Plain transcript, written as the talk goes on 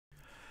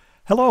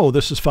Hello,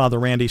 this is Father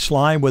Randy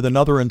Sly with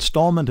another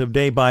installment of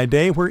Day by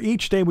Day, where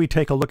each day we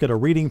take a look at a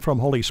reading from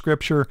Holy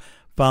Scripture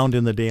found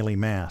in the daily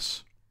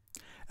Mass.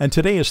 And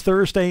today is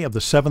Thursday of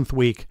the 7th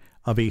week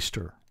of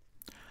Easter.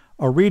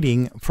 A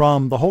reading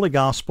from the Holy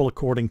Gospel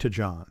according to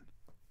John.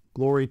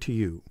 Glory to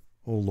you,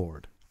 O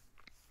Lord.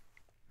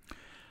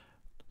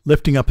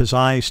 Lifting up his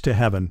eyes to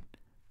heaven,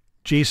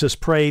 Jesus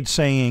prayed,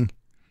 saying,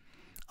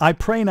 I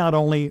pray not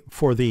only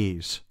for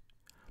these,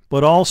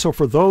 but also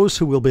for those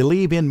who will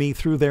believe in me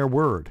through their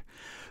word,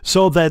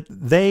 so that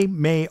they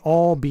may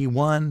all be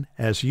one,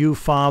 as you,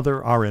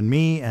 Father, are in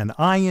me and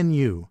I in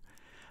you,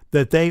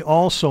 that they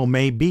also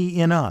may be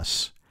in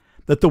us,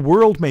 that the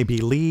world may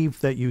believe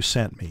that you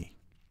sent me.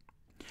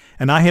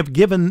 And I have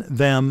given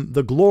them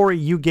the glory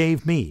you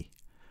gave me,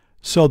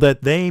 so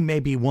that they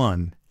may be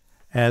one,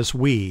 as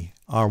we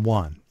are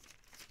one.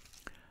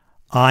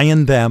 I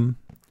in them,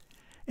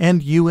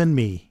 and you in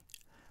me,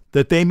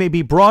 that they may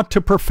be brought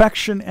to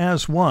perfection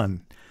as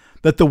one,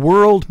 that the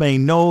world may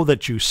know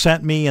that you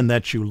sent me and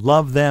that you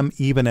love them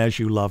even as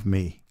you love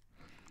me.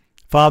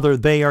 Father,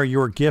 they are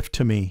your gift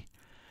to me.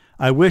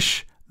 I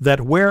wish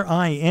that where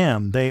I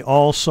am, they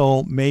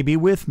also may be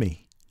with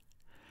me,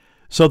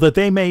 so that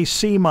they may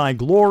see my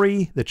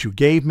glory that you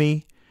gave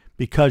me,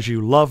 because you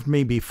loved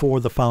me before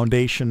the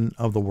foundation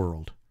of the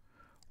world.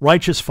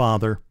 Righteous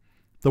Father,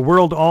 the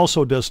world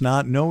also does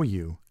not know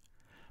you,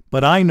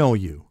 but I know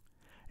you,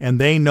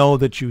 and they know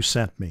that you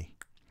sent me.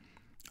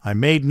 I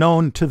made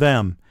known to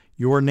them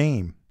your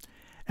name,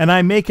 and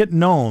I make it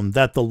known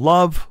that the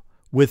love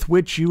with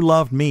which you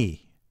loved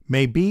me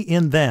may be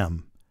in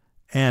them,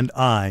 and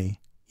I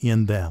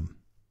in them.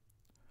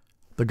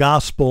 The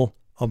Gospel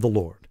of the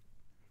Lord.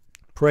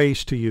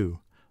 Praise to you,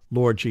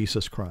 Lord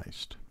Jesus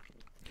Christ.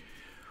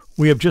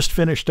 We have just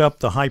finished up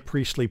the high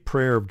priestly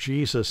prayer of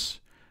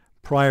Jesus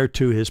prior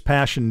to his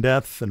passion,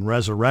 death, and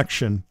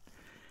resurrection.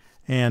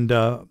 And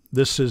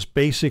this is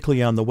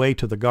basically on the way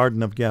to the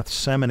Garden of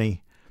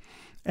Gethsemane.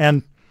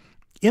 And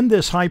in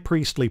this high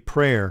priestly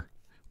prayer,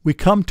 we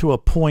come to a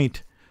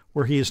point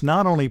where he is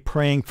not only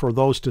praying for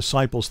those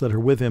disciples that are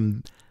with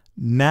him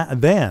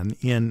then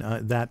in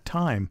that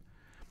time,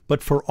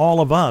 but for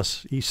all of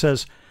us. He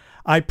says,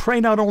 I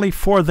pray not only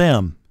for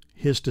them,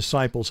 his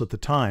disciples at the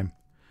time,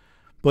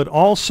 but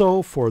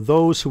also for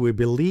those who will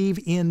believe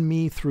in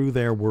me through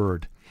their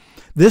word.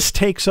 This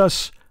takes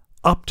us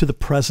up to the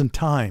present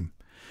time,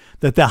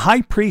 that the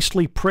high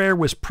priestly prayer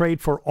was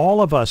prayed for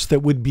all of us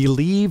that would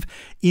believe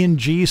in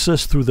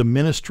Jesus through the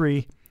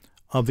ministry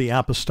of the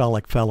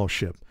apostolic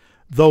fellowship,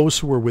 those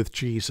who were with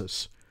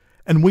Jesus.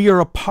 And we are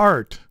a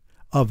part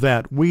of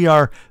that. We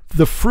are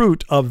the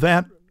fruit of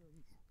that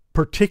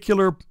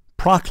particular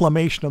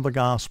proclamation of the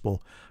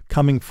gospel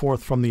coming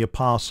forth from the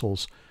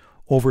apostles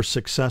over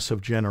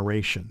successive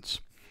generations.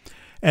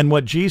 And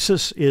what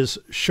Jesus is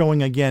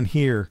showing again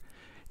here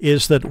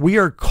is that we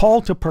are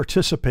called to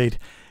participate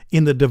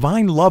in the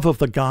divine love of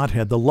the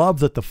Godhead, the love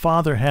that the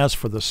Father has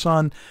for the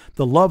Son,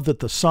 the love that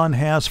the Son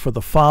has for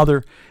the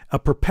Father, a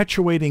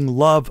perpetuating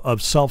love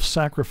of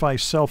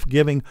self-sacrifice,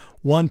 self-giving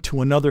one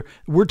to another.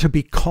 We're to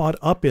be caught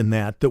up in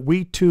that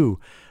we too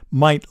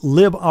might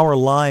live our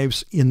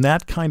lives in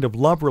that kind of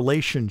love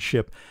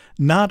relationship,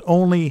 not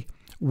only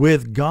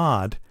with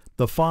God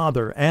the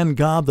Father and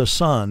God the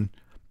Son,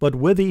 but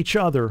with each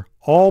other,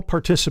 all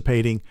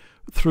participating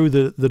through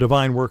the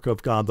divine work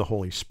of God the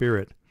Holy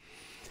Spirit.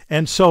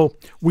 And so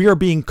we are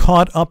being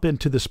caught up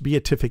into this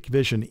beatific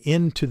vision,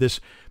 into this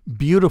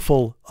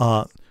beautiful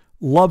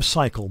love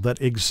cycle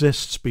that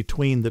exists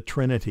between the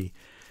Trinity.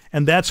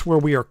 And that's where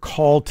we are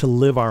called to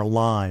live our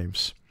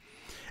lives.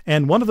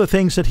 And one of the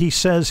things that he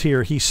says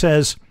here, he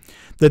says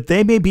that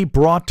they may be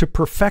brought to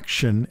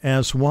perfection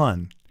as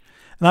one.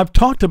 And I've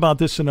talked about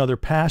this in other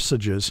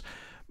passages,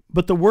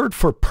 but the word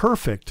for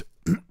perfect,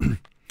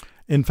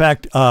 in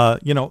fact,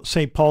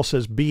 St. Paul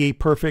says, be ye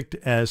perfect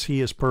as he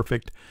is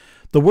perfect.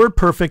 The word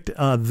perfect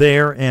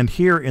there and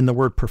here in the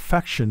word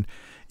perfection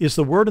is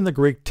the word in the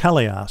Greek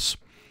teleos.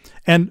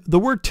 And the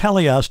word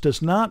teleos does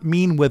not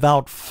mean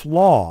without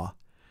flaw,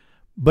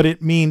 but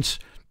it means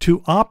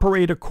to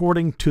operate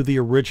according to the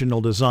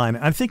original design.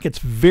 I think it's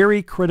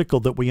very critical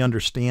that we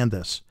understand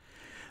this,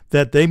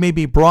 that they may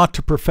be brought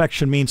to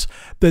perfection means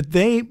that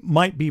they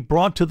might be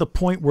brought to the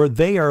point where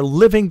they are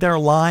living their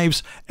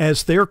lives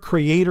as their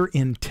Creator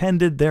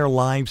intended their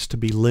lives to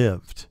be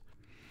lived.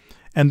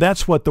 And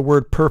that's what the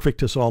word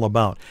perfect is all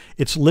about.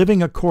 It's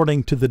living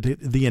according to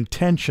the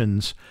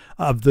intentions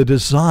of the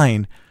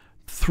design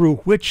through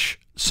which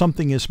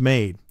something is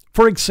made.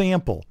 For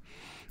example,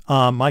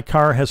 my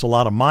car has a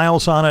lot of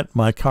miles on it.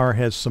 My car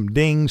has some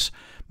dings.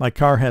 My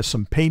car has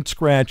some paint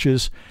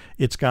scratches.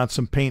 It's got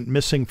some paint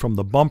missing from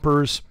the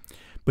bumpers.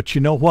 But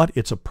you know what?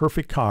 It's a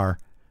perfect car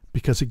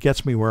because it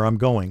gets me where I'm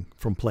going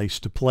from place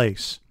to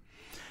place.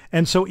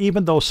 And so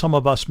even though some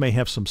of us may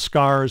have some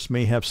scars,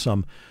 may have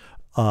some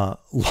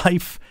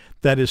life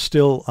that is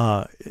still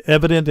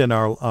evident in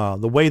our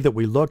the way that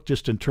we look,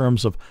 just in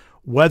terms of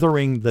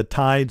weathering the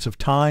tides of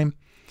time.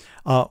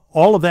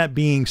 All of that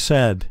being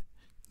said,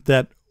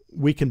 that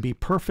we can be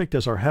perfect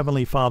as our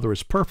Heavenly Father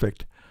is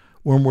perfect,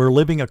 when we're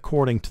living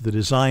according to the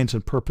designs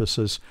and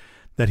purposes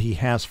that he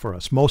has for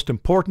us. Most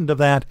important of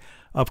that,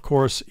 of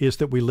course, is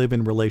that we live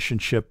in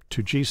relationship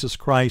to Jesus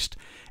Christ,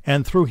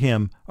 and through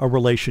him, a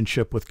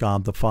relationship with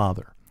God the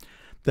Father.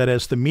 That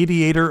as the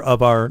mediator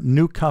of our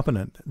new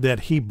covenant,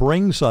 that he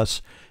brings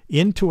us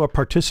into a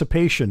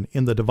participation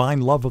in the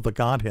divine love of the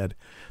Godhead,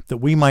 that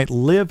we might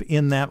live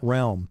in that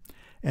realm,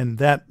 and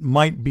that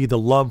might be the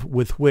love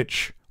with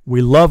which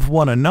we love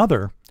one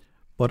another,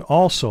 but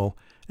also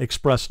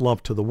express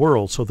love to the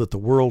world so that the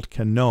world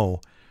can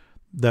know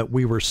that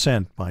we were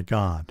sent by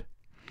God.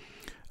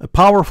 A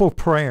powerful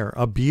prayer,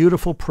 a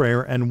beautiful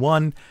prayer, and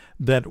one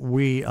that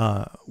we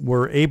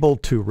were able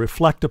to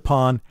reflect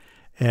upon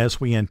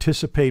as we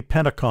anticipate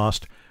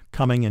Pentecost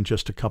coming in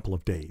just a couple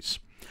of days.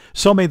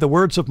 So may the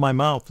words of my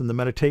mouth and the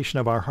meditation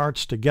of our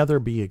hearts together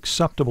be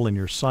acceptable in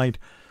your sight,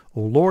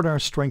 O Lord, our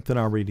strength and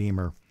our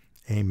Redeemer.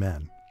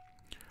 Amen.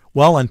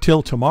 Well,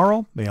 until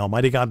tomorrow, may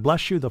Almighty God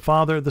bless you, the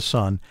Father, the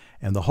Son,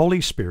 and the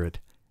Holy Spirit.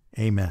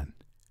 Amen.